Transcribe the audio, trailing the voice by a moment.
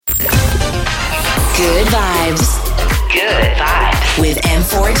Good vibes. Good vibes. With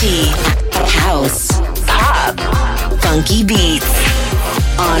M4T. House. Pop. Funky beats.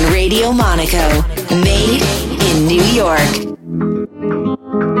 On Radio Monaco. Made in New York.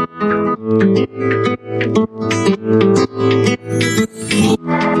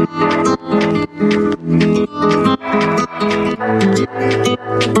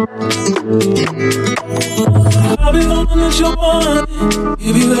 I'll be the one that you want,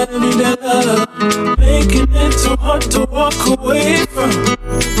 give you everyday love, making it too hard to walk away from.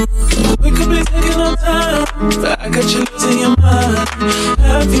 We could be taking our time, but I got you losing your mind.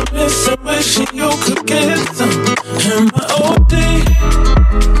 Have you missing, wishing you could get some? Am I OD?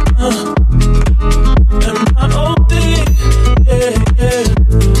 Am I OD? Yeah, yeah, yeah.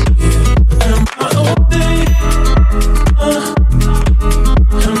 Am I OD?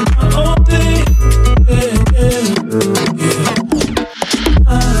 Am I OD? Yeah, yeah, yeah.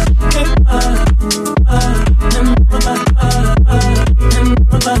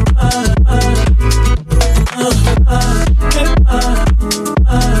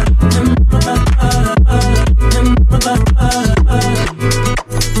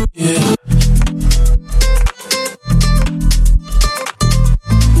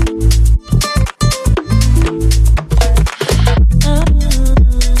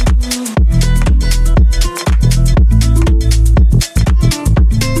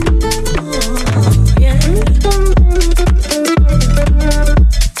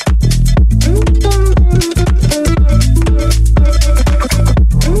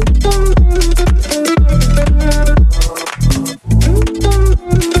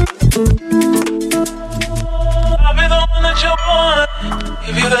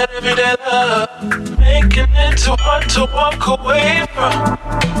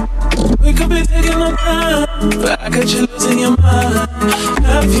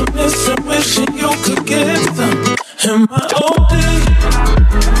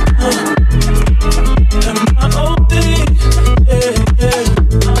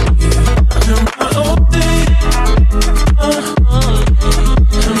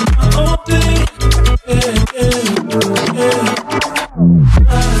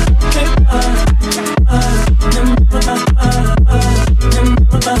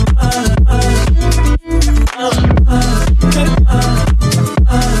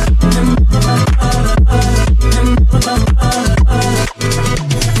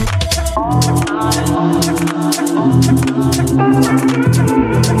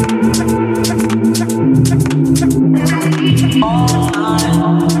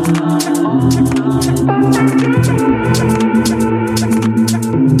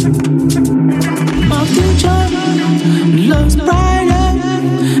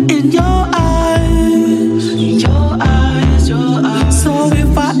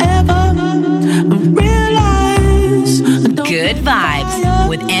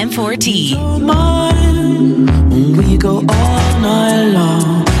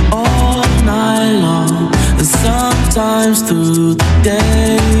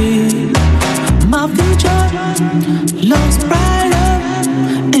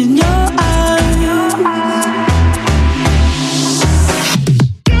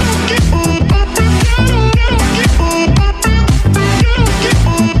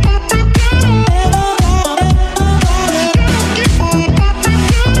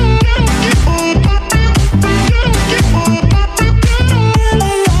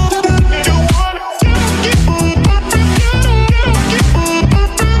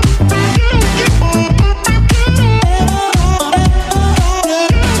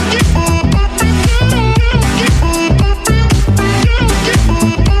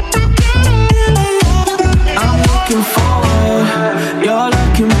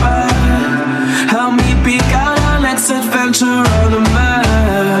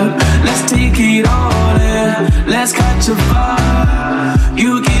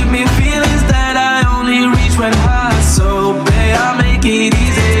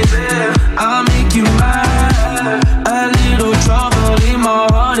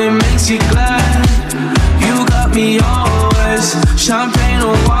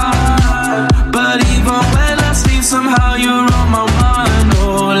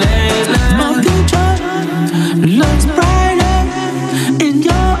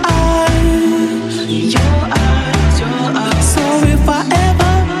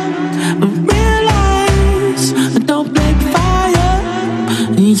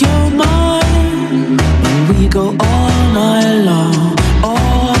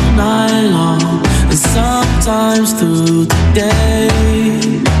 Sometimes through the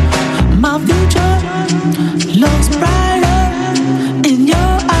day, my future looks brighter in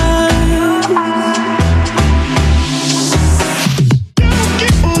your eyes.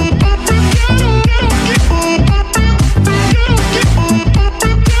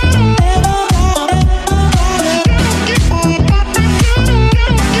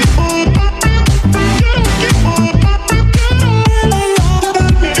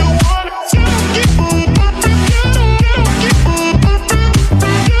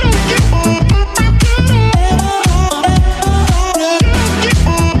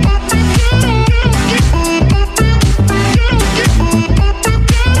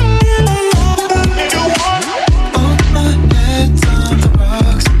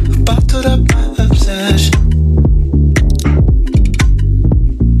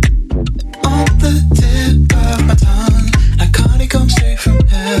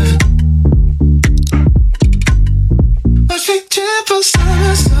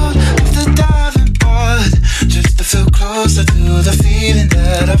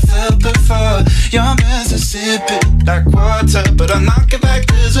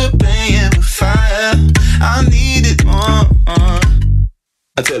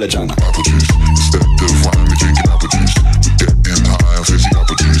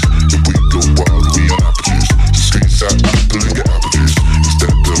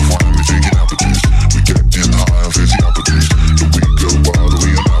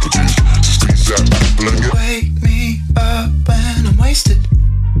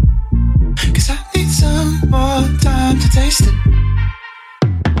 wasted.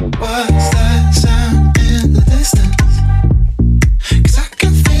 What's that sound in the distance? 'Cause I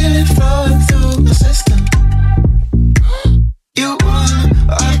can feel it flowing through my system. You want,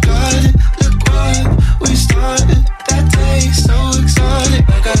 I got it. Look what we started. That day so exotic.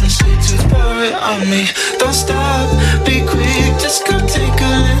 I got a sweet tooth, pour it on me. Don't stop, be quick, just come take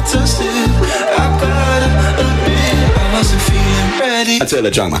a little sip. I gotta admit, I wasn't feeling ready. I tell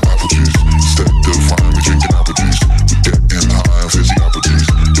her drama. Apple juice, step the fine, we drinking apple juice. We getting high and fizzy apple juice.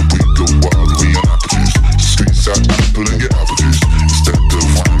 The we go wild, we on apple juice. Squeeze that apple and get apple juice. Step the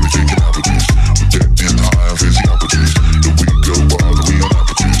fine, we drinking apple juice. We getting high and fizzy apple juice. The we go wild, we on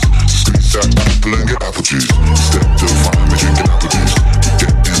apple juice. Squeeze that apple and get apple juice. Step the fine, we drinking apple juice. We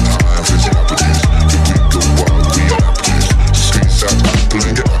getting high and fizzy apple juice. The we go wild, we on apple juice. Squeeze that apple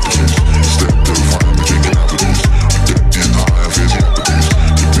and get apple juice. Step the fine, we drinking apple juice. We getting high and fizzy apple juice.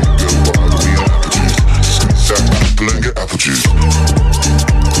 The we go wild, we on apple juice. Squeeze that apple and get apple juice.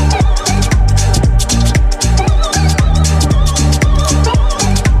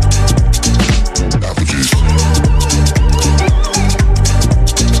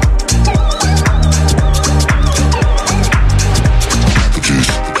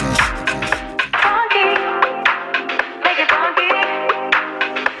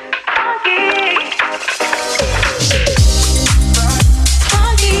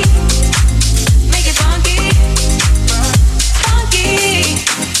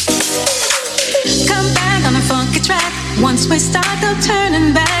 Once we start, no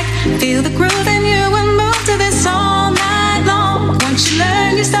turning back. Feel the groove and you will move to this all night long. Once you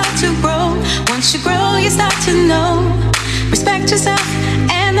learn, you start to grow. Once you grow, you start to know. Respect yourself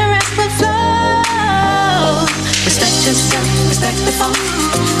and the rest will flow. Respect yourself, respect the funk.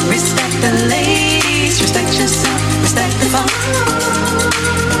 Respect the ladies. Respect yourself, respect the funk.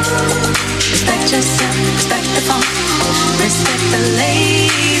 Respect yourself, respect the funk. Respect the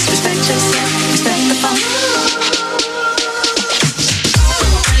ladies. Respect yourself, respect the funk.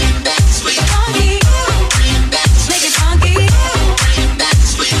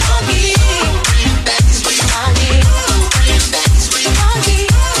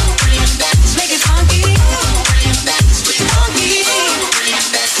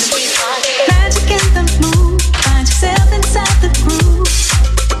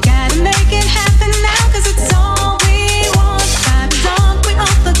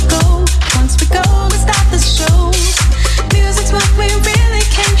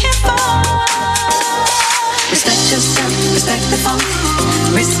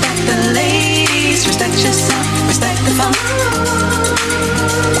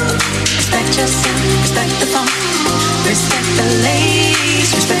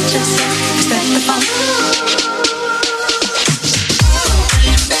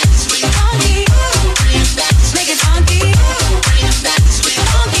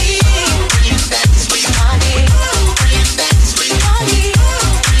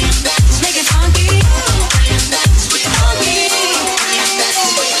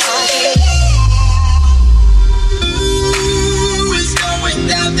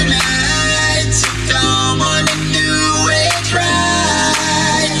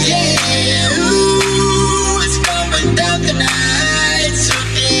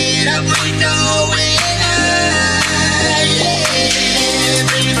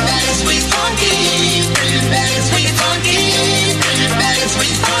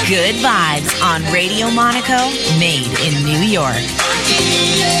 Good vibes on Radio Monaco, made in New York.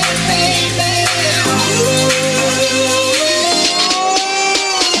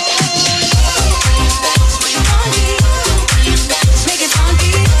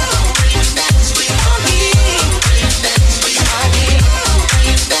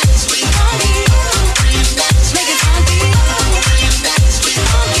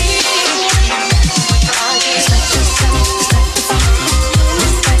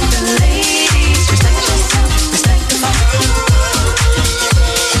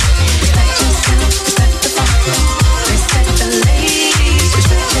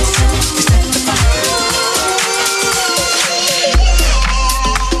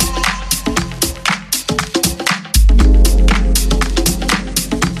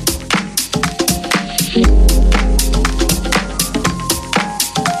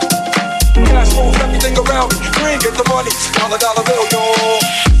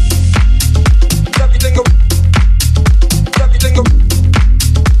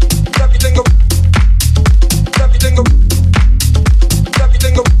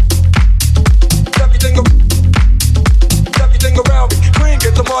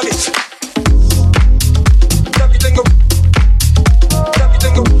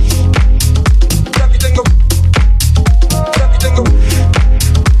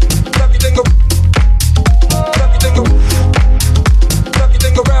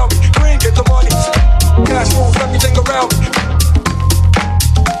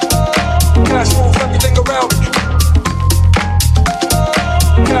 Cash moves everything around me.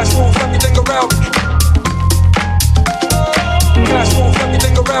 Cash moves everything around me. Cash moves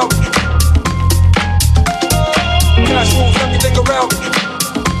everything around me. Cash moves everything around me.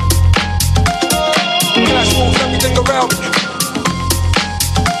 Cash moves everything around me.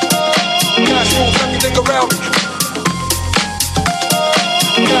 Cash moves everything around me.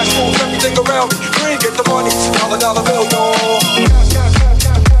 Cash moves everything around me. Green, get the money, dollar bill, yo.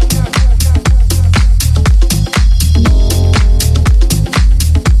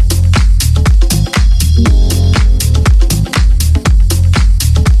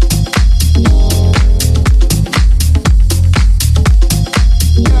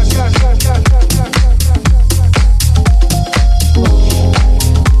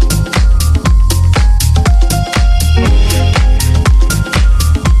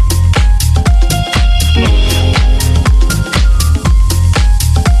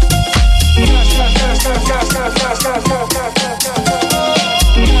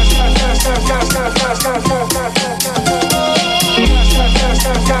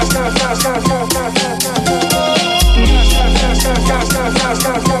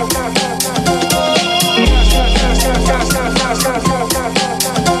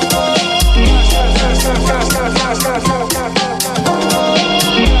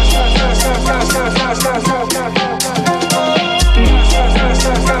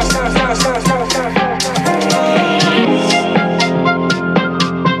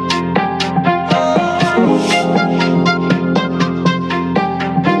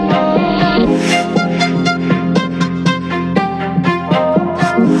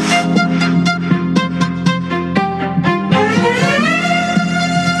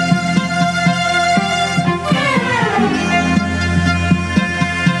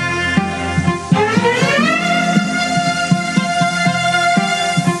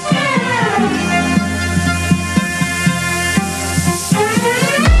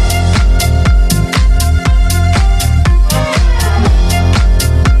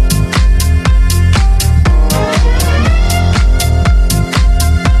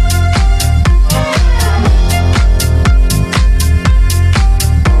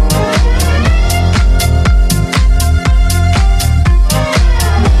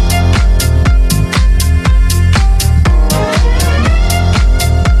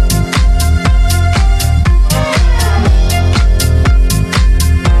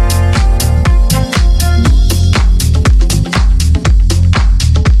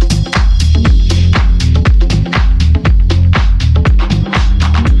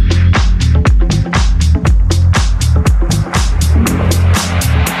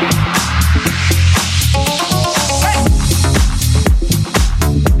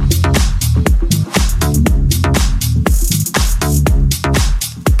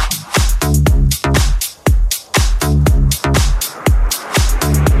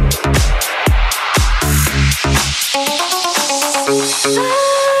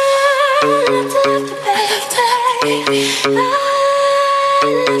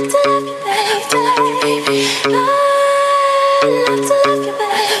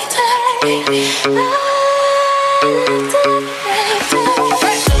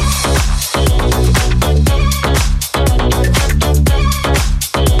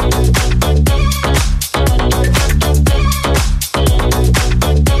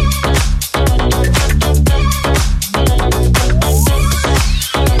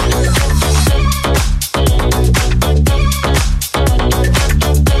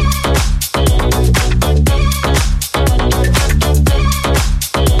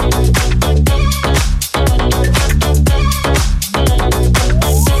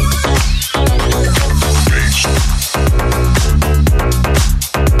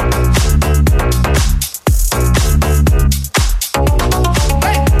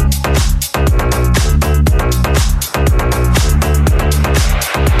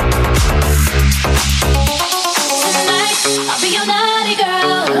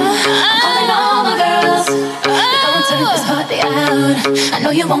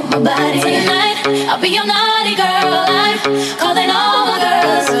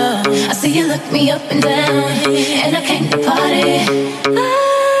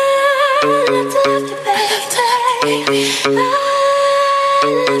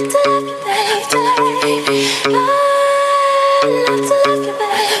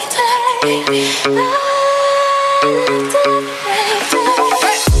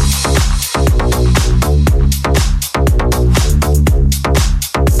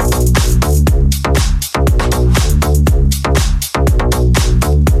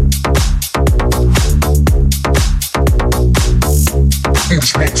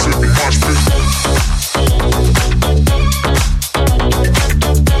 Time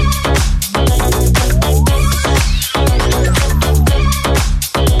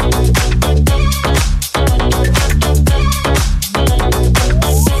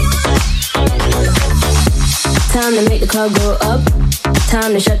to make the club go up.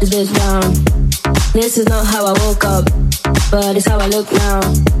 Time to shut this bitch down. This is not how I woke up, but it's how I look now.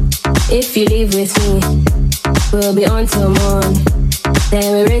 If you leave with me, we'll be on till morn.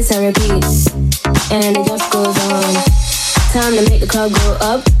 Then we rinse and repeat, and it just goes on. Time to make the club go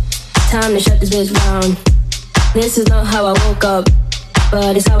up. Time to shut this bitch down. This is not how I woke up,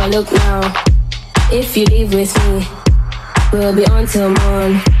 but it's how I look now. If you leave with me, we'll be on till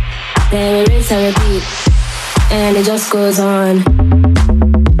morn. Then we rinse and repeat, and it just goes on.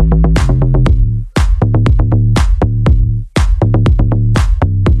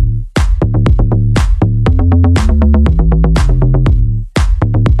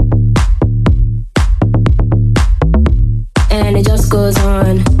 And it just goes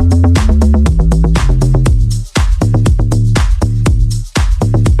on.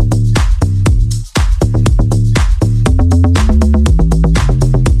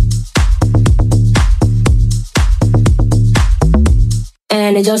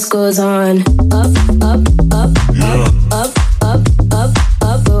 And it just goes on. Up, up, up, up, up, up, up,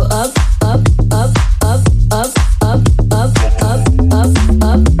 up, go up, up, up, up, up, up, up, up, up, up,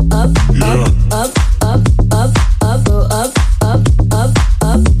 up, up, up, up, up, go up, up, up,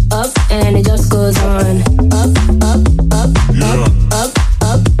 up, up, and it just goes on. Up, up, up, up, up,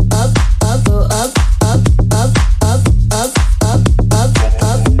 up, up, up, go up, up, up, up, up, up, up, up,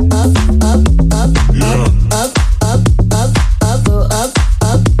 up, up, up, up, up, up, up, go up,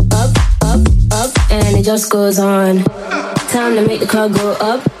 up, and it just goes on. Time to make the club go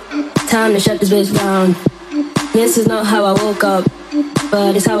up. Time to shut this bitch down. This is not how I woke up,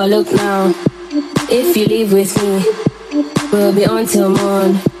 but it's how I look now. If you leave with me, we'll be on till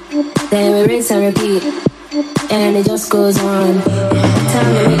morn. Then we rinse and repeat, and it just goes on.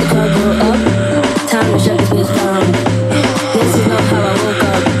 Time to make the club go up. Time to shut this bitch down. This is not how I woke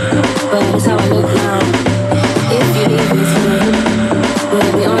up, but it's how I look now. If you leave with me,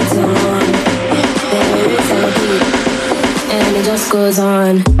 we'll be on till morn. Then we rinse and repeat, and it just goes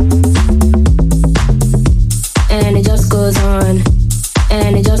on. And it just goes on.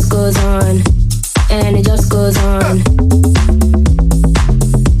 And it just goes on. And it just goes on.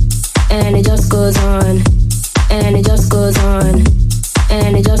 And it just goes on. And it just goes on.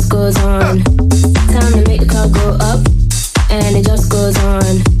 And it just goes on. Time to make the club go up. And it just goes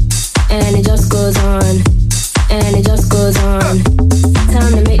on. And it just goes on. And it just goes on.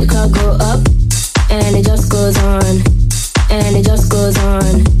 Time to make the club go up. And it just goes on. And it just goes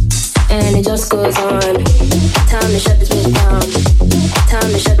on. And it just goes on. Time to shut this bitch down. Time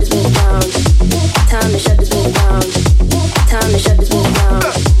to shut this bitch down. Time to shut this bitch down. Time to shut this bitch down.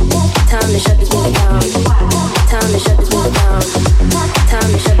 Time to shut this bitch down. Time to shut this bitch down. Time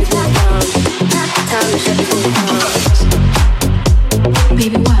to shut this bitch down. Time to shut this bitch down.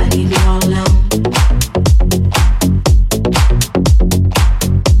 Baby, why leave me all alone?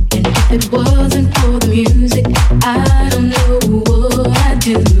 And if it wasn't for the music, I don't know what I'd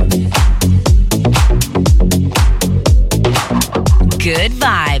do. Good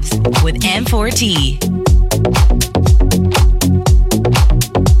Vibes with M4T.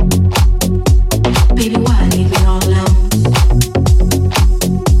 Baby, why leave me all alone?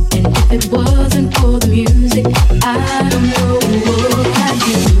 And if it wasn't for the music, I don't know what I'd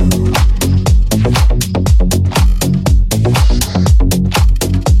do.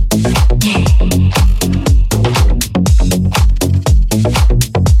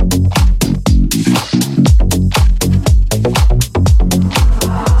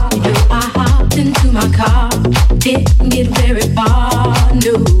 Didn't get very far,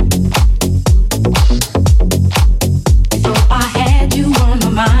 no. So I had you on my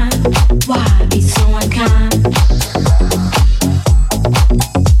mind. Why be so unkind?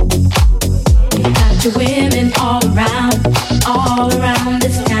 You got your women all around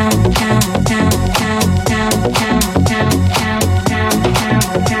this town, town, town, town, town, town, town, town, town, town,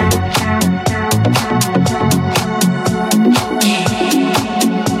 town, town,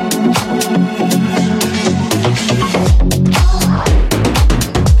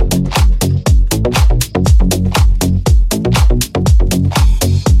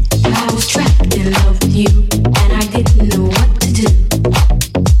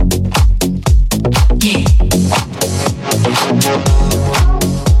 yeah.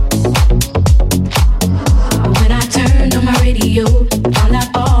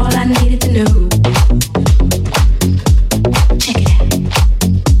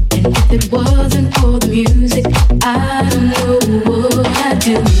 it wasn't for the music, I don't know what I'd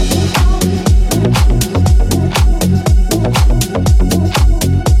do.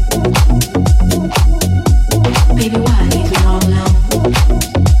 Baby, why leave me all alone?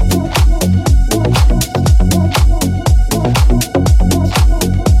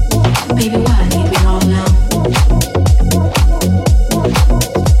 Baby, why leave me all alone?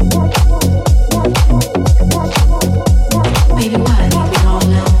 Baby, why leave me all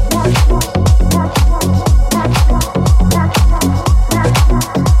alone?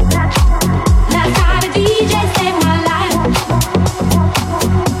 Last night a DJ saved my life.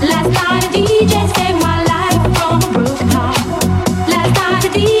 Last night a DJ saved my life from a broken heart. Last night a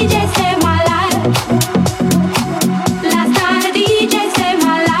DJ saved my life. Last night a DJ saved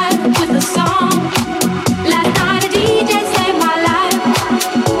my life with a song. Last night a DJ saved my life.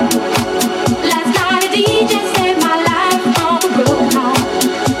 Last night a DJ saved my life from a broken heart.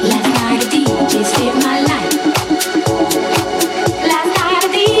 Last night a DJ saved my life. Last night a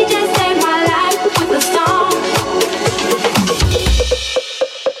DJ saved my life with a song.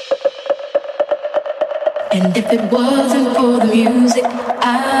 And if it wasn't for the music, I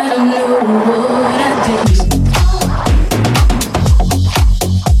don't know what I'd do.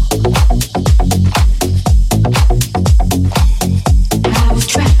 I was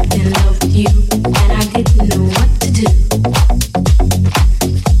trapped in love with you, and I didn't know what to do.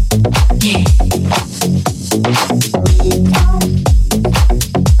 Yeah.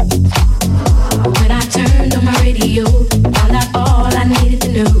 When I turned on my radio, found out all I needed to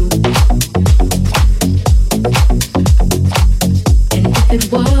know. And if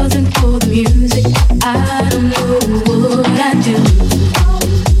it wasn't for the music, I don't know what I'd do.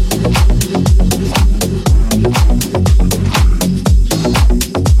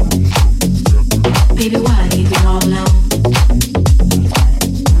 Baby, why leave me all alone?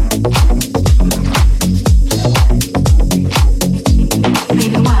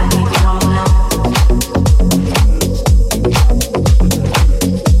 Baby, why leave me all alone?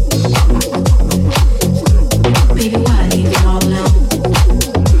 Baby, why leave me all alone?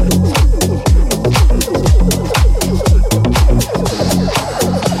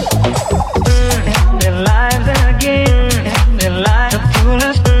 Their lives again, their lives are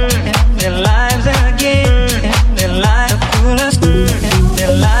foolish. Their lives again, their lives are foolish.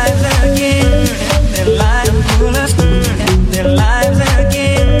 Their lives again, their lives are foolish. Their lives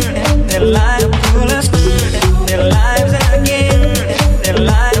again, their lives are foolish. Their lives again, their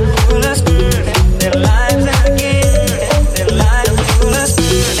lives are foolish. Their lives again, their lives are foolish.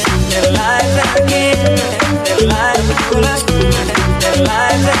 Their lives again, their lives are foolish. Their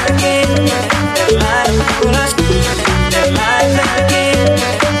lives again, their lives are foolish. Their lives again,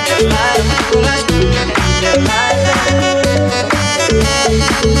 their lives are foolish. Their lives again.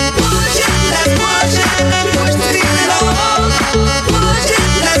 Push it, let's push it, push the feeling on. Push it,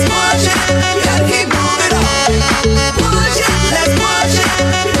 let's push it, you gotta keep moving on. Push it, let's push it,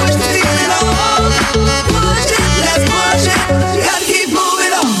 push the feeling on. Push it, let's push it, you gotta keep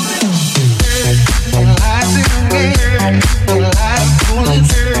moving on. Lies again, lies pulling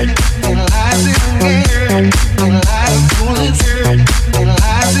through. Lies again, lies pulling through.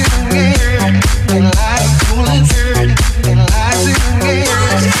 Lies again, lies pulling through. Lies again,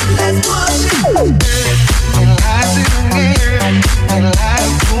 let's push it. Lies again,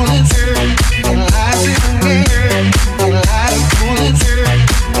 lies pulling through. Lies again, lies pulling through.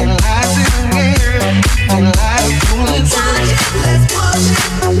 Lies again, lies pulling through. Let's push it,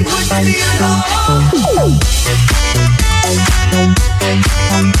 push the feeling on.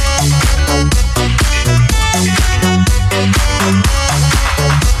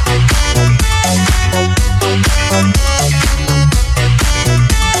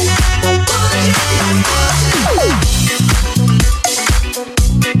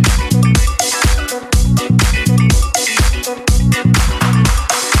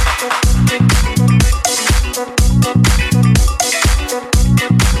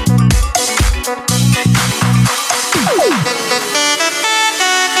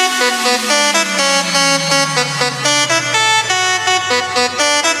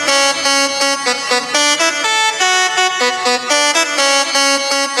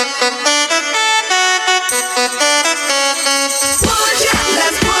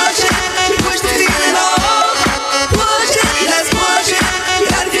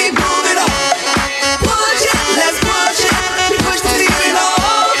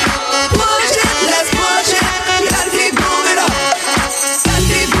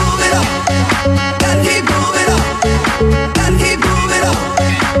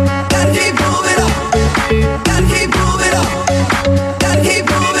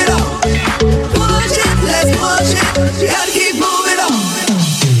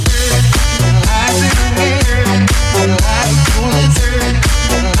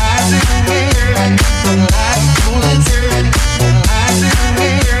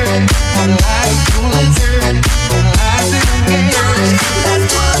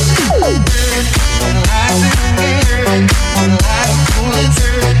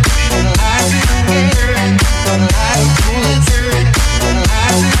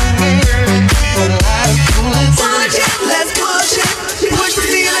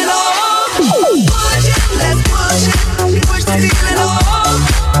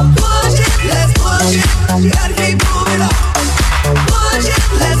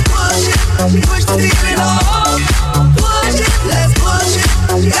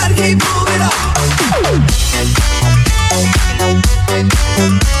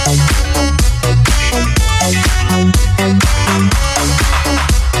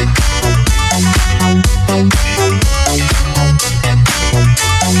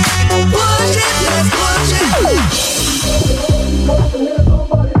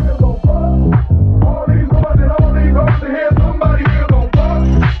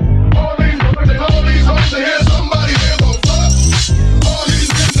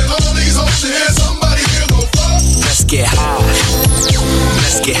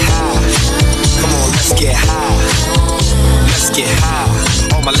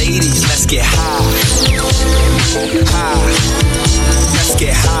 get high. High. Let's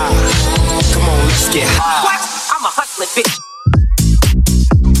get high. Come on, let's get high. What? I'm a hustler, bitch.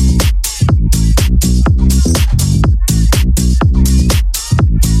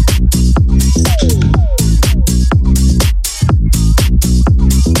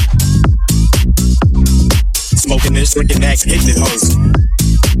 Smoking this, drinking that, hitting it, hoes.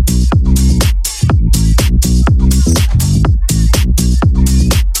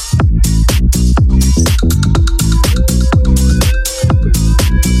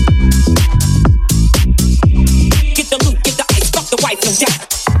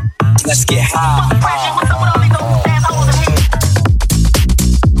 Let's get high.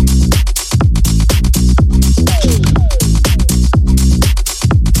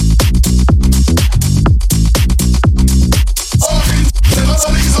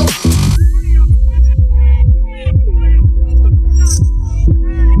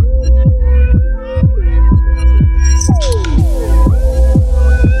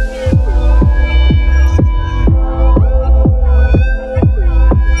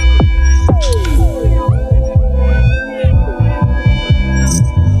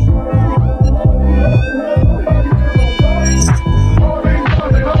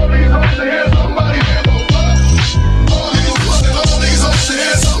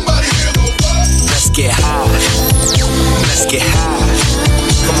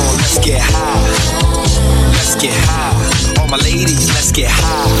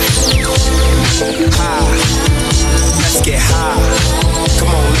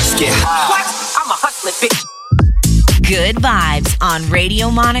 Good vibes on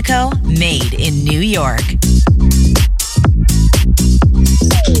Radio Monaco, made in New York.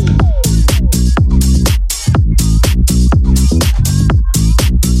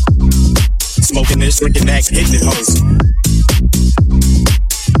 Smoking this, drinking that, hitting it, hoes.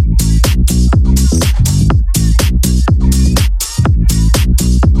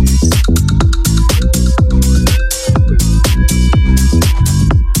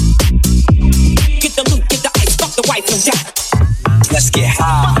 Let's get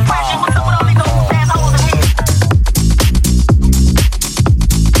high.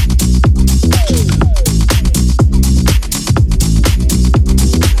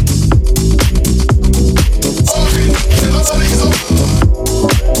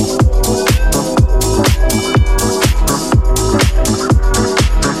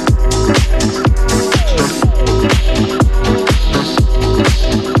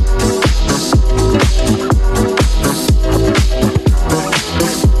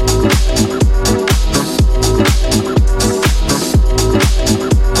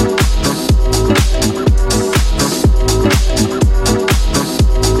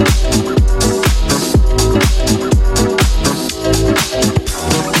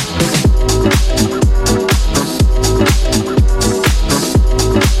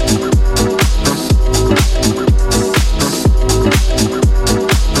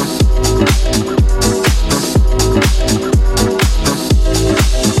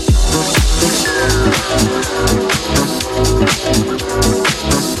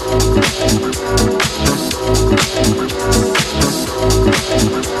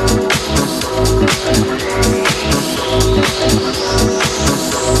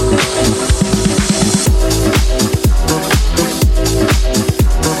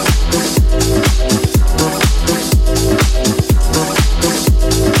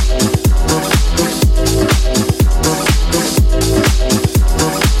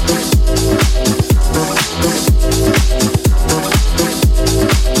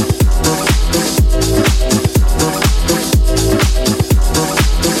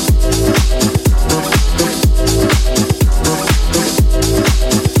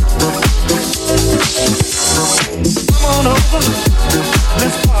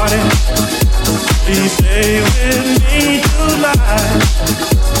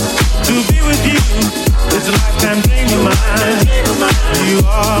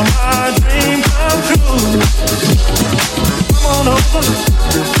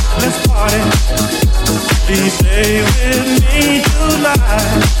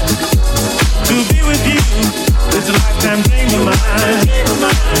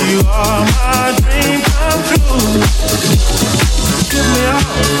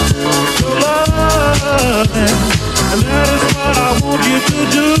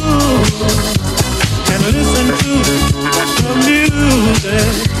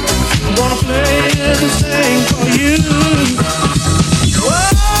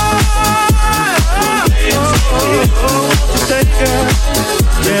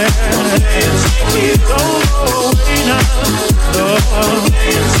 Don't go away now.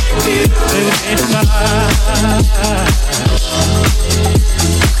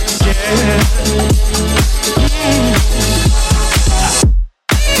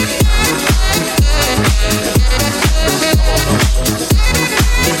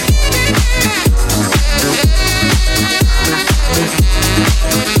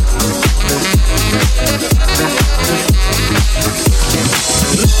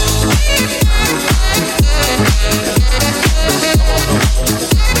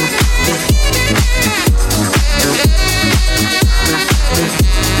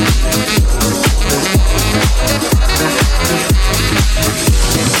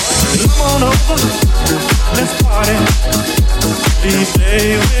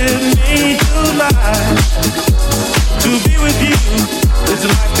 with me tonight. To be with you is a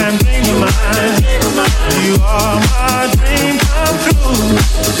lifetime dream of mine. You are my dream come true.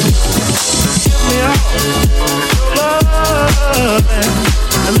 Give me all your love,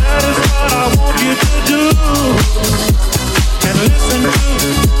 and that is what I want you to do. And listen to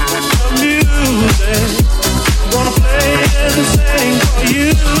the music I'm gonna play and sing for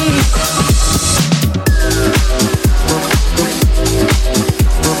you.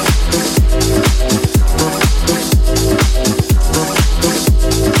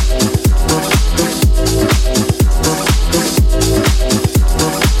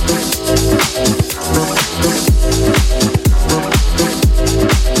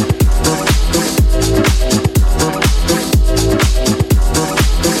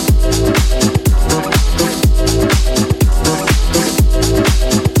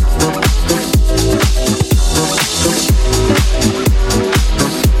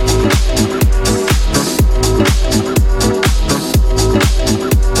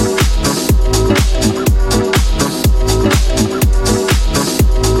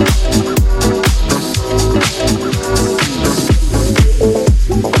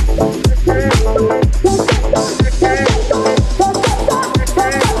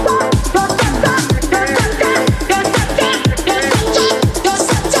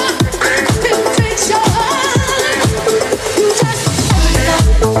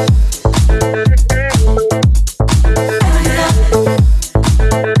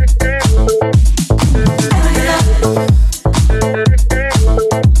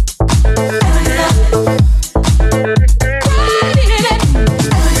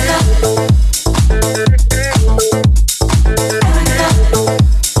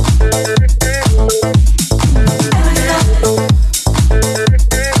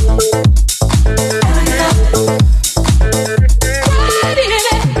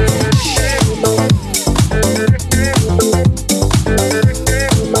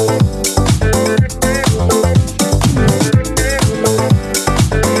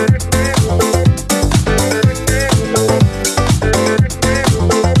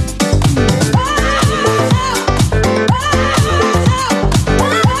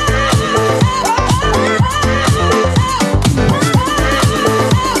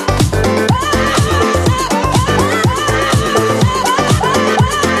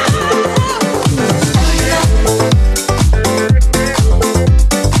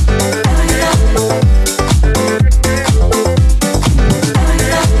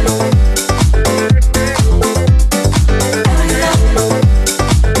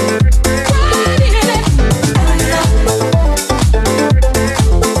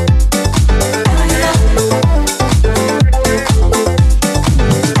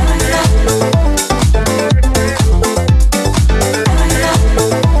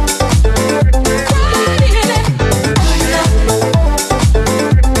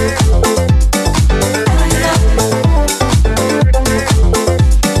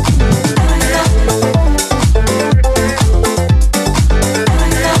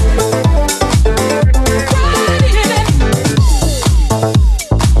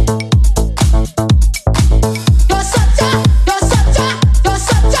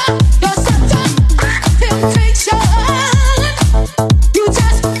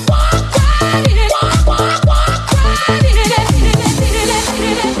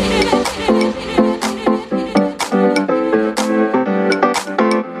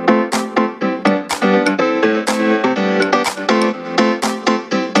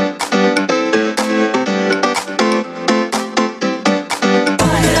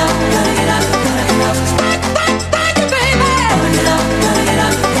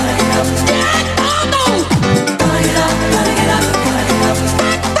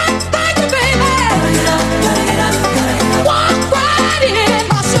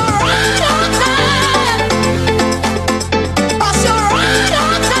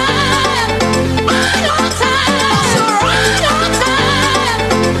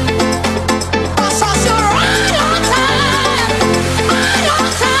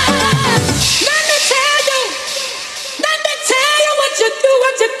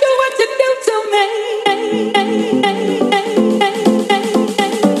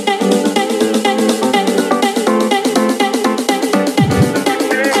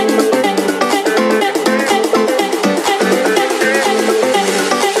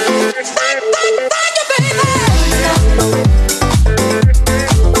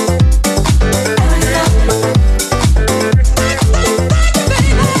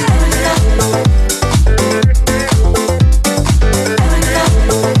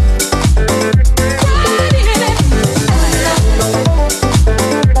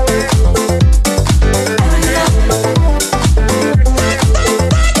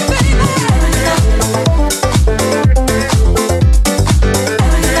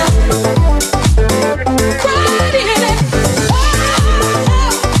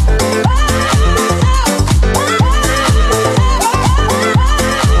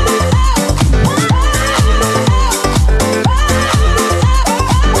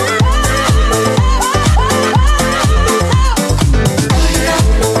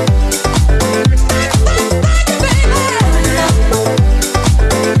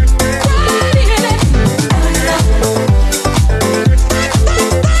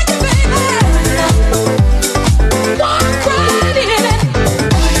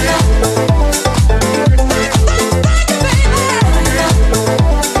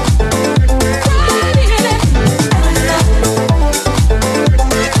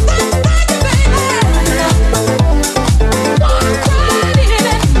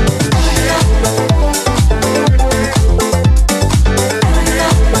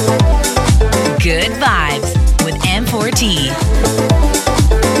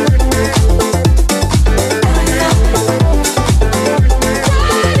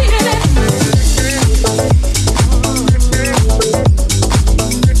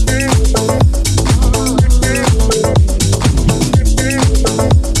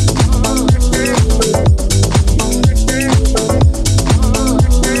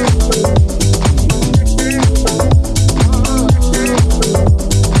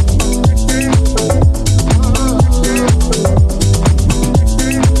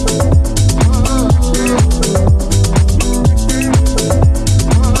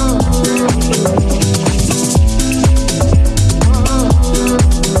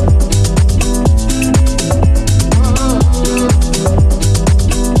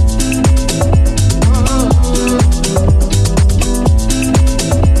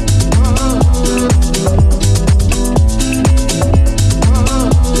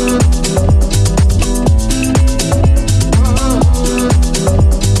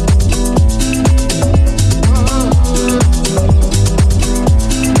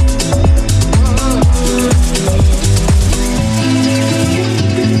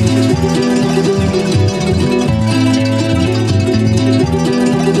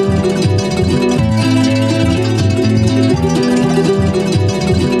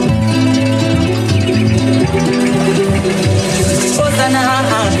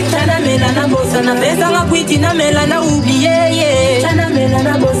 na mela na oublié. Chana mela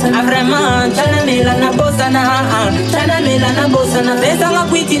na bossa na vraiment. Chana mela na bossa na chana mela na bossa na pesa nga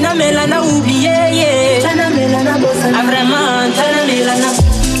kwiti na mela na oublié. Chana mela na bossa na vraiment. Chana mela na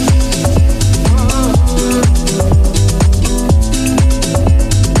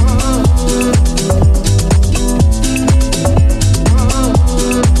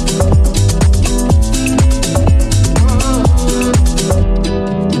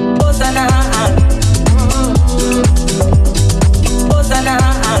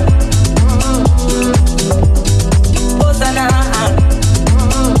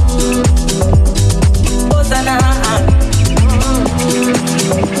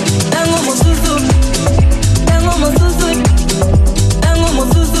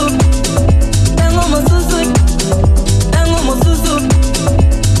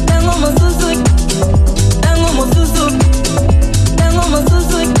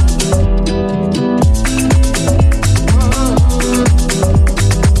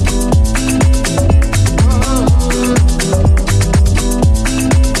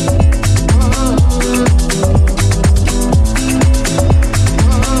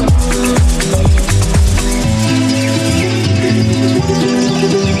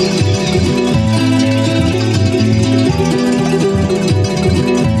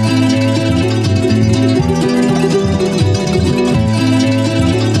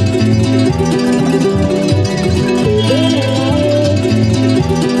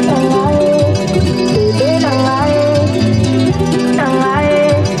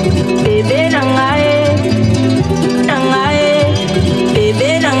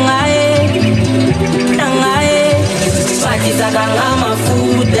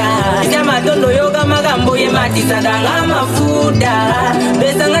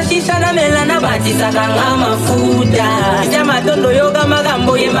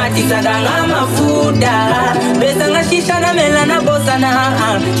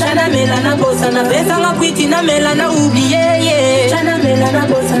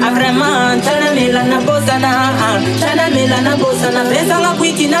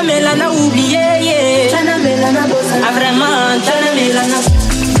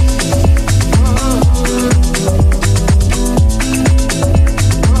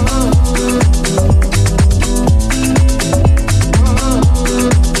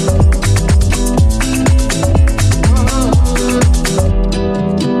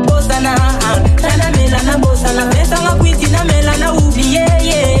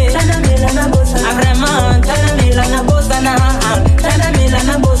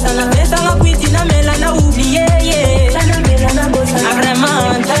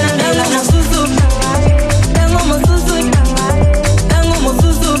vraiment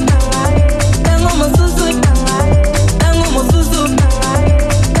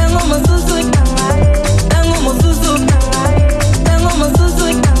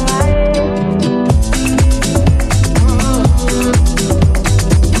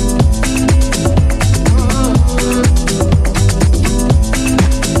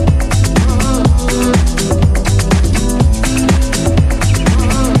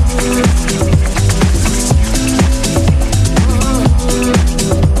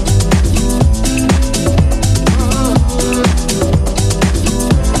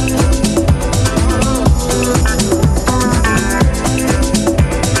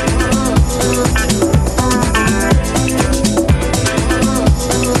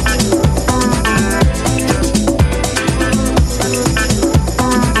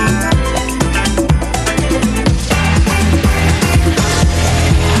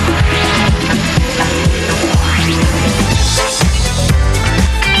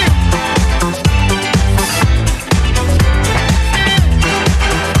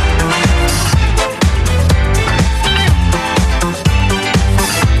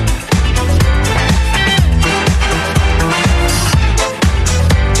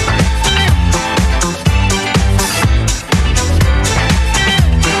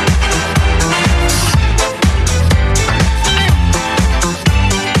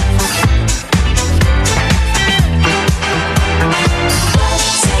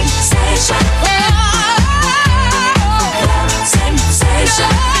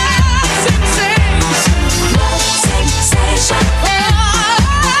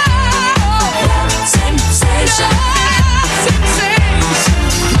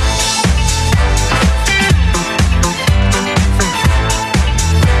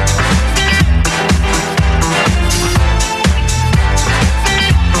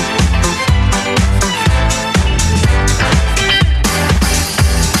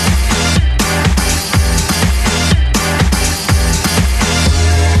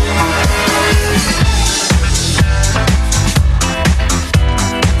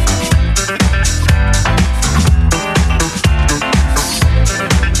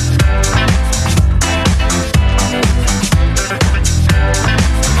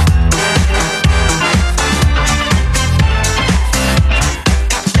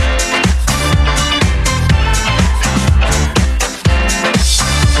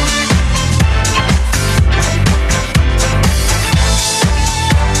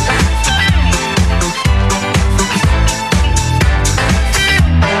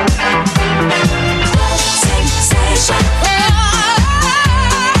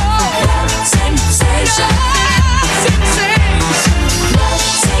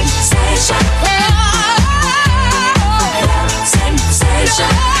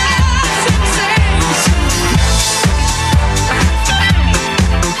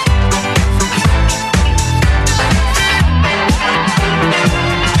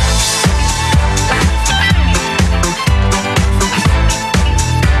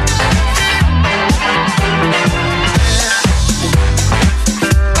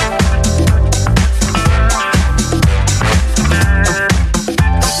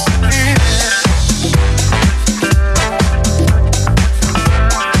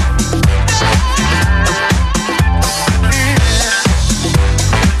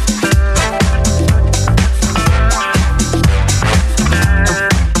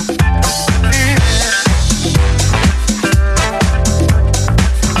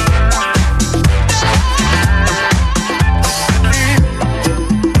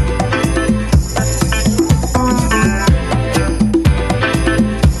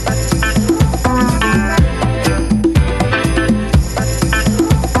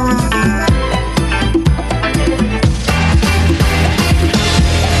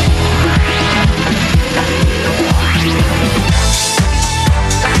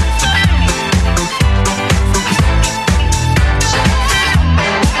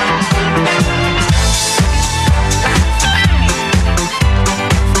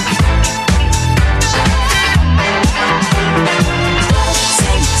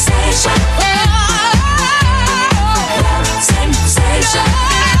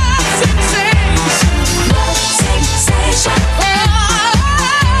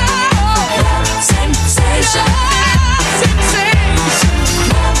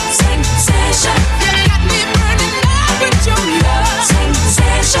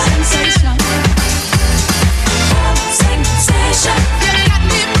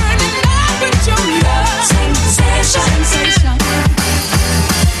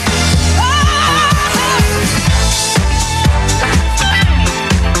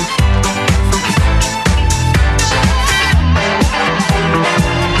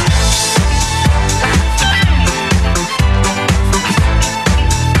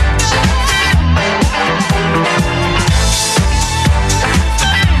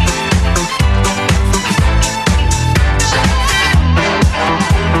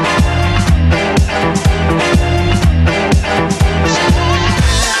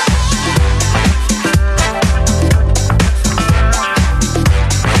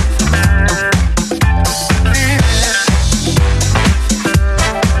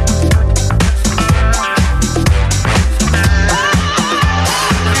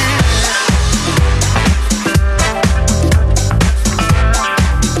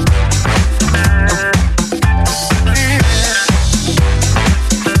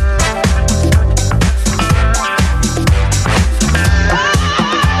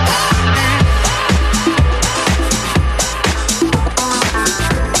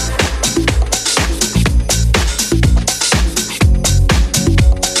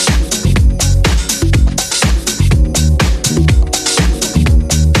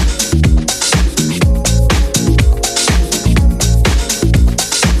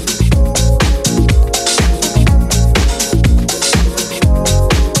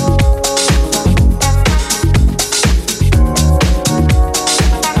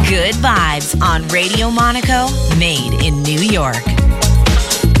Vibes on Radio Monaco, made in New York.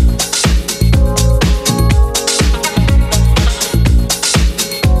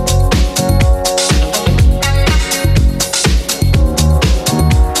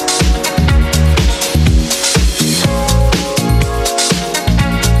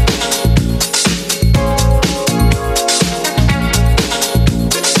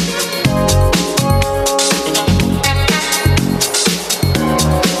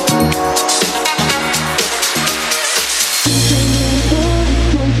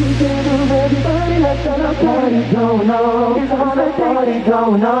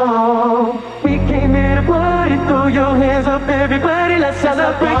 Going on. We came here to party, throw your hands up, everybody, let's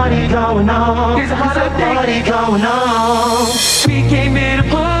celebrate. Party going on. There's a party going on. We came here to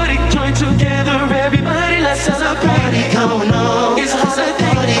party, join together, everybody, let's celebrate. Party going on. There's a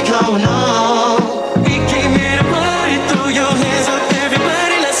party going on. We came here to party, throw your hands up,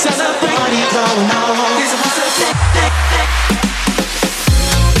 everybody, let's celebrate. Party going on. There's a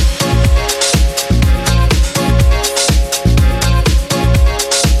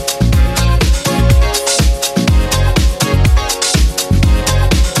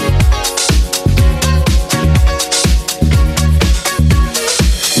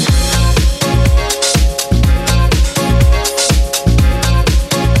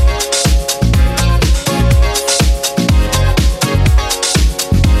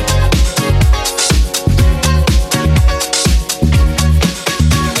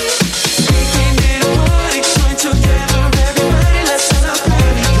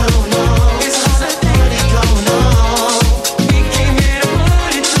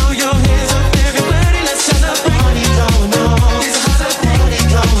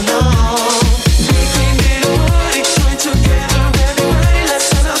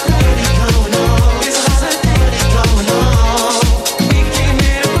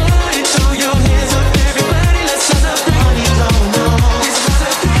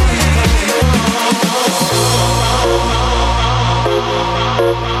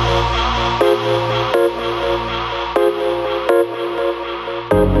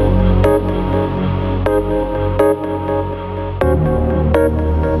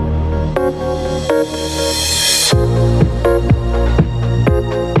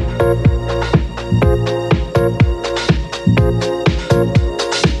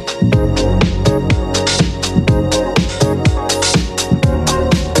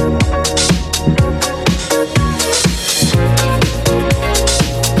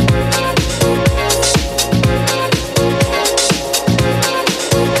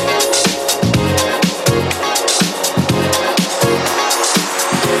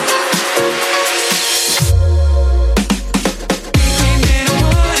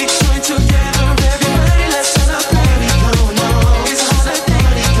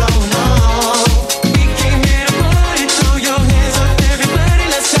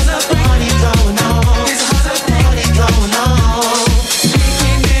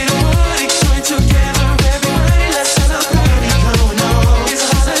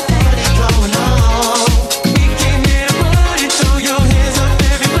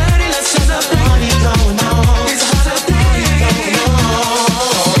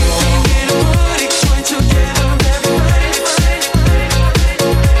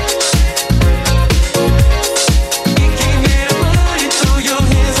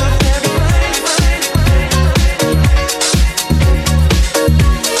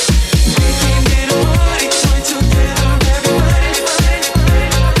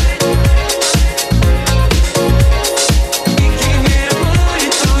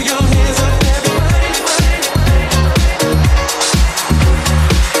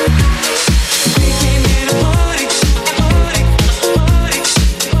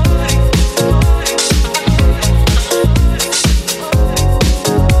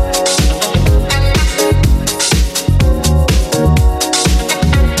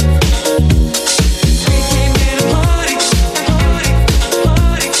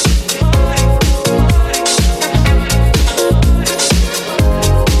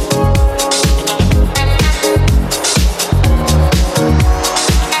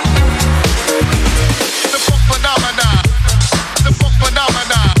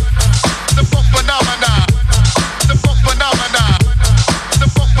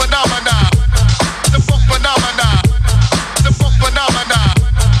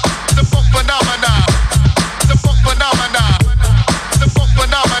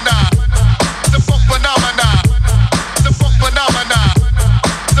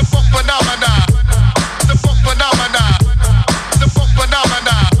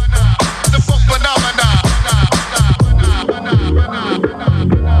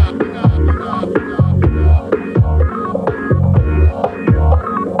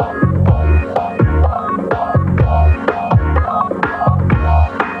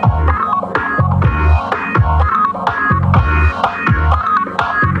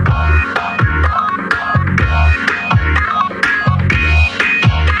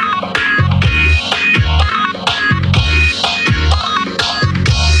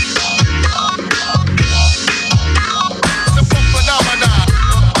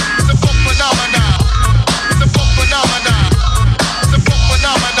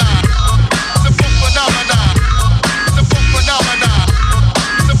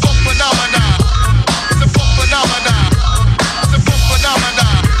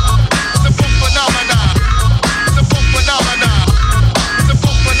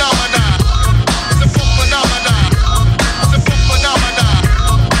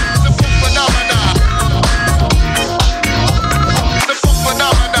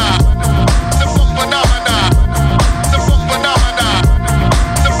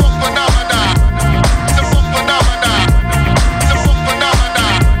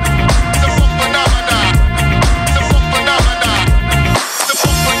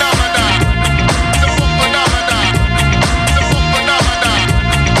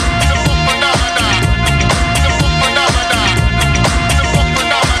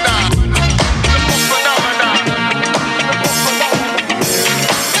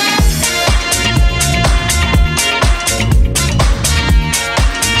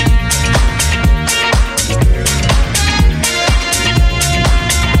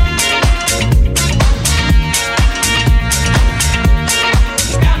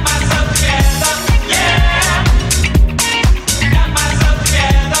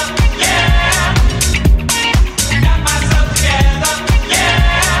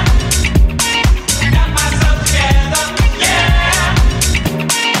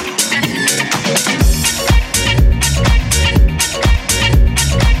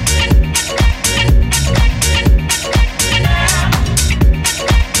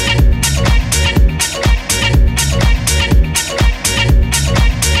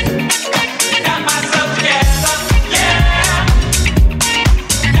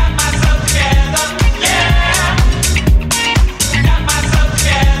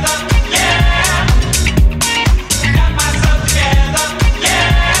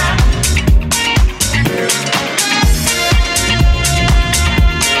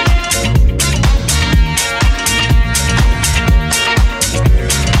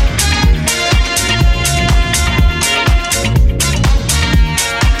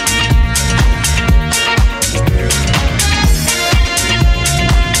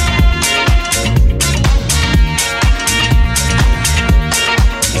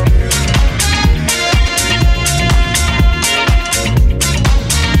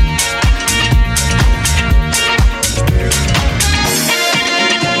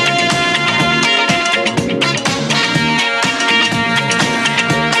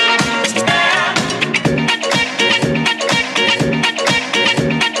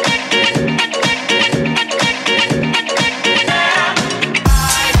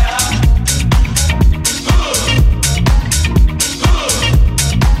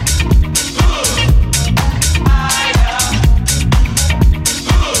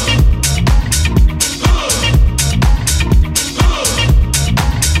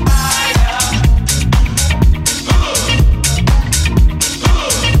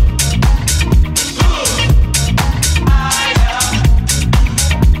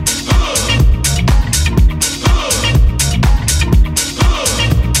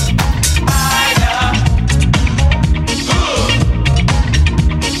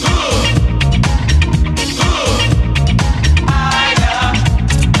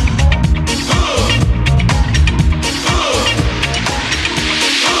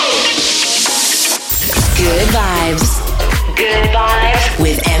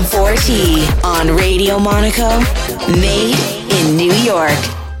T on Radio Monaco, made in New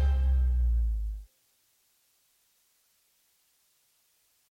York.